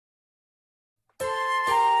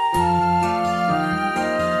Oh,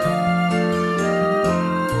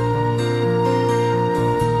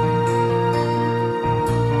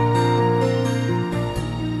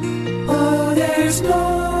 there's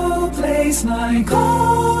no place like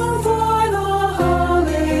home for the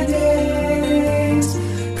holidays,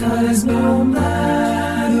 'cause no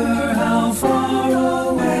matter how far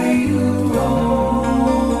away you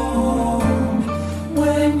roam,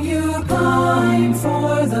 when you pine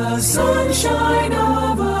for the sunshine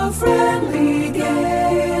of a friendly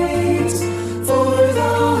gaze, for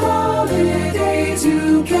the holidays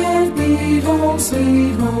you can't beat home,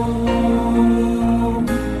 sweet home.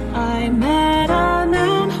 I met a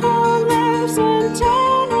man who lives in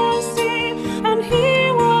Tennessee, and he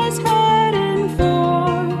was heading for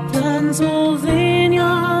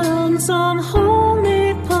Pennsylvania on some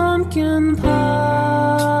homemade pumpkin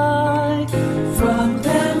pie. From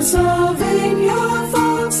Pennsylvania,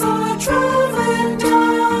 folks are traveling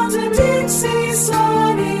down to Dixie's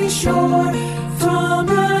sunny shore. From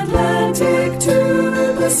Atlantic to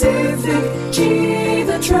Pacific, gee,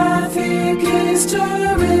 the traffic is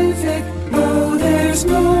terrific. No, there's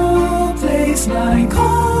no place like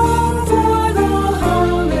home for the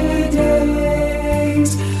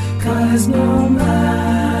holidays, 'cause no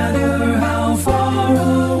matter how far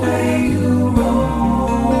away you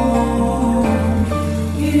roam,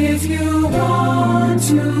 if you want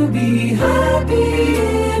to be happy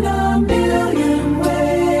in a million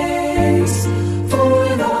ways, for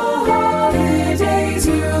the holidays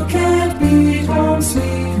you can't beat home,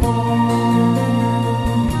 sweet home.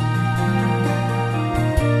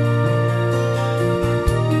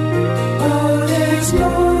 Oh, there's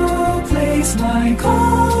no place like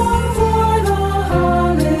home